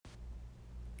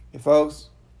Hey folks,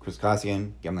 Chris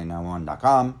Kosian,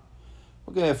 Gambling911.com.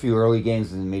 Looking at a few early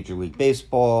games in Major League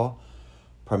Baseball,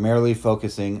 primarily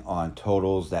focusing on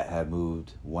totals that have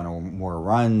moved one or more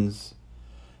runs.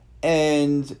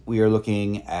 And we are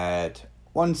looking at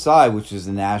one side, which is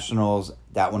the Nationals.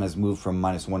 That one has moved from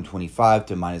minus 125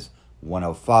 to minus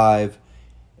 105.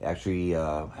 It actually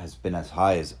has been as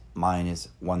high as minus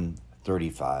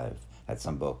 135 at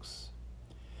some books.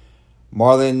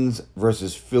 Marlins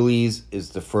versus Phillies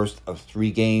is the first of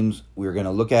three games we're going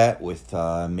to look at with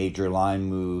major line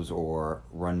moves or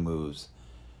run moves.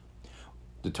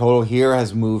 The total here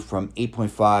has moved from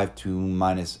 8.5 to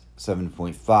minus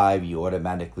 7.5. You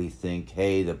automatically think,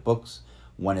 hey, the books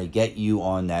want to get you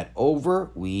on that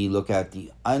over. We look at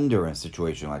the under in a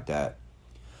situation like that.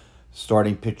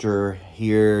 Starting pitcher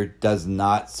here does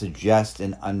not suggest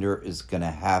an under is going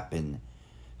to happen,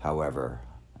 however.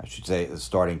 I should say the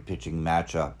starting pitching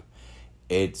matchup.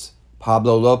 It's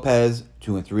Pablo Lopez,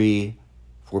 2-3,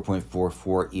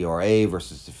 4.44 ERA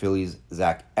versus the Phillies'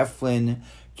 Zach Eflin,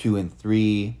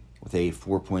 2-3 with a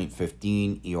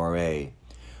 4.15 ERA.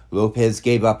 Lopez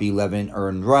gave up 11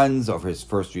 earned runs over his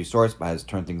first three starts, but has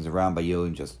turned things around by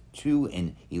yielding just 2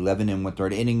 in 11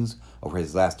 1/3 innings over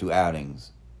his last two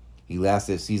outings. He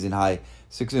lasted a season-high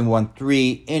 6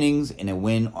 1/3 innings in a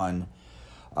win on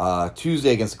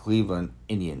Tuesday against the Cleveland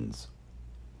Indians.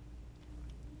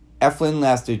 Eflin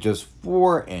lasted just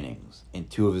 4 innings in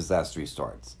 2 of his last 3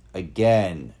 starts.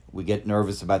 Again, we get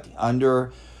nervous about the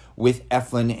under with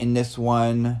Eflin in this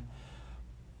one.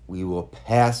 We will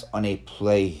pass on a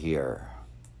play here.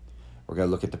 We're going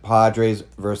to look at the Padres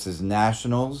versus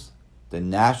Nationals. The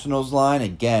Nationals line,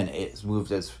 again, it's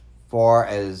moved as far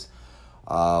as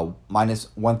minus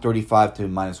 135 to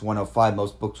minus 105.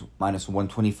 Most books minus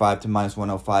 125 to minus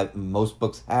 105. Most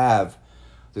books have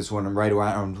this one right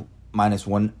around minus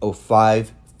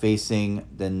 105 facing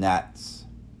the Nats.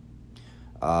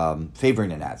 Favoring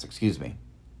the Nats, excuse me.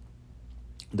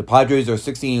 The Padres are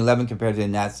 16-11 compared to the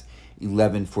Nats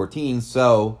 11-14.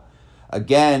 So,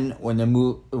 again, when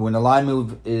the line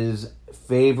move is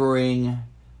favoring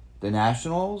the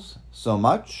Nationals so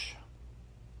much,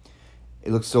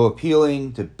 it looks so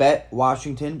appealing to bet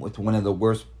Washington with one of the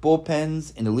worst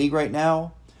bullpens in the league right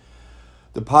now.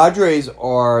 The Padres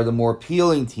are the more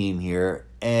appealing team here,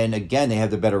 and again, they have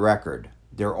the better record.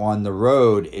 They're on the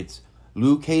road. It's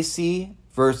Lucchesi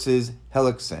versus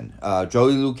Hellickson.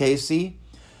 Joey Lucchesi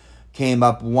came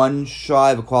up one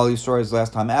shy of a quality start his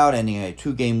last time out, ending a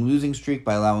 2-game losing streak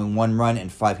by allowing 1 run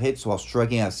and 5 hits while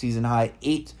striking out a season-high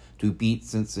 8 to beat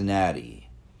Cincinnati.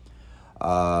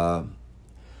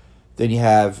 Then you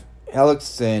have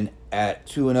Hellickson at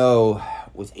 2-0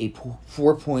 with a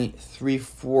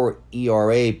 4.34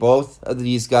 ERA. Both of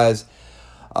these guys,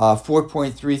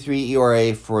 4.33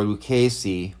 ERA for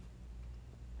Lucchesi.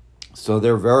 So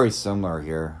they're very similar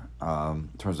here in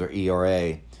terms of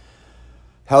ERA.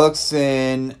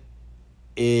 Hellickson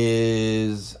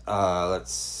is,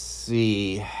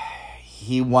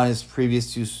 he won his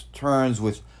previous 2 turns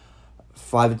with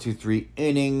 5 2/3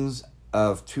 innings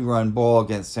of 2-run ball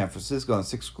against San Francisco and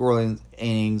 6 scoreless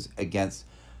innings against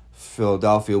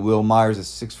Philadelphia. Will Myers is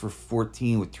 6 for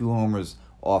 14 with 2 homers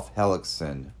off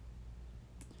Hellickson.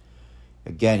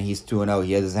 Again, he's 2-0.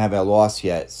 He doesn't have a loss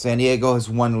yet. San Diego has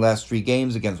won the last 3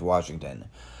 games against Washington.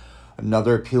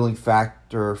 Another appealing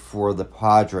factor for the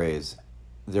Padres.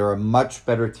 They're a much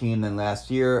better team than last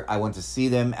year. I went to see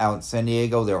them out in San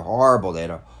Diego. They're horrible. They had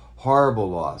a horrible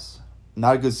loss.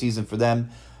 Not a good season for them.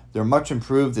 They're much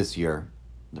improved this year.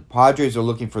 The Padres are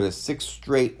looking for the 6th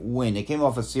straight win. They came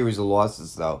off a series of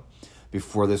losses, though,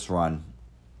 before this run.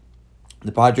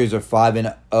 The Padres are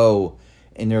 5-0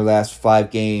 in their last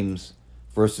 5 games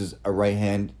versus a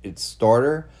right-handed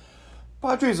starter.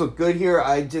 Padres look good here.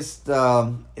 I just,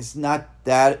 it's not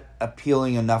that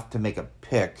appealing enough to make a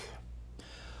pick.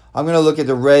 I'm going to look at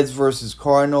the Reds versus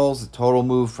Cardinals. The total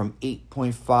moved from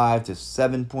 8.5 to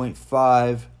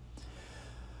 7.5.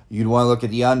 You'd want to look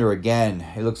at the under again.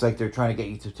 It looks like they're trying to get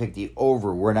you to take the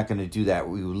over. We're not going to do that.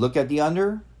 We look at the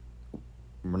under.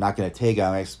 We're not going to take it. I'm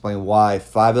going to explain why.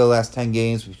 5 of the last 10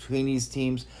 games between these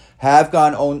teams have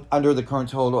gone under the current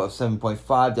total of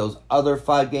 7.5. Those other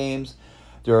 5 games,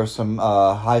 there are some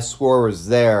high scorers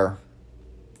there.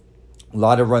 A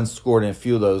lot of runs scored in a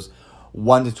few of those.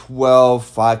 1-12,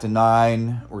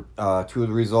 5-9 were 2 of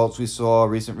the results we saw,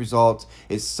 recent results.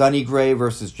 It's Sonny Gray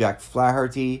versus Jack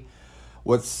Flaherty.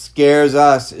 What scares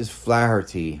us is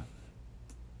Flaherty.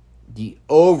 The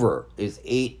over is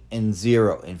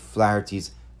 8-0 in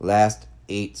Flaherty's last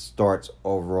 8 starts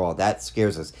overall. That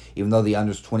scares us, even though the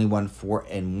under's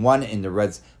 21-4-1 in the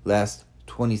Reds' last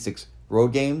 26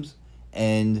 road games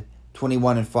and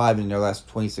 21-5 in their last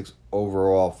 26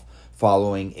 overall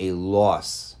following a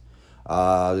loss.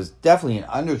 There's definitely an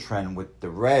undertrend with the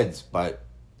Reds, but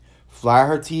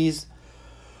Flaherty's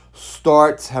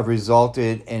starts have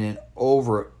resulted in an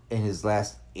over in his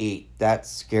last 8. That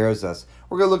scares us.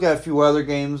 We're going to look at a few other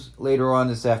games later on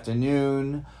this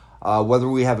afternoon. Whether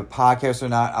we have a podcast or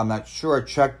not, I'm not sure.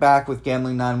 Check back with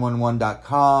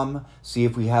gambling911.com. See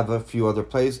if we have a few other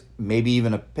plays, maybe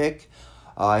even a pick.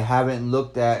 I haven't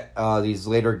looked at these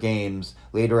later games,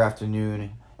 later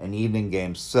afternoon and evening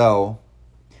games. So,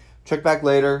 check back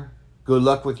later. Good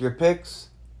luck with your picks.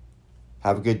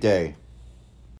 Have a good day.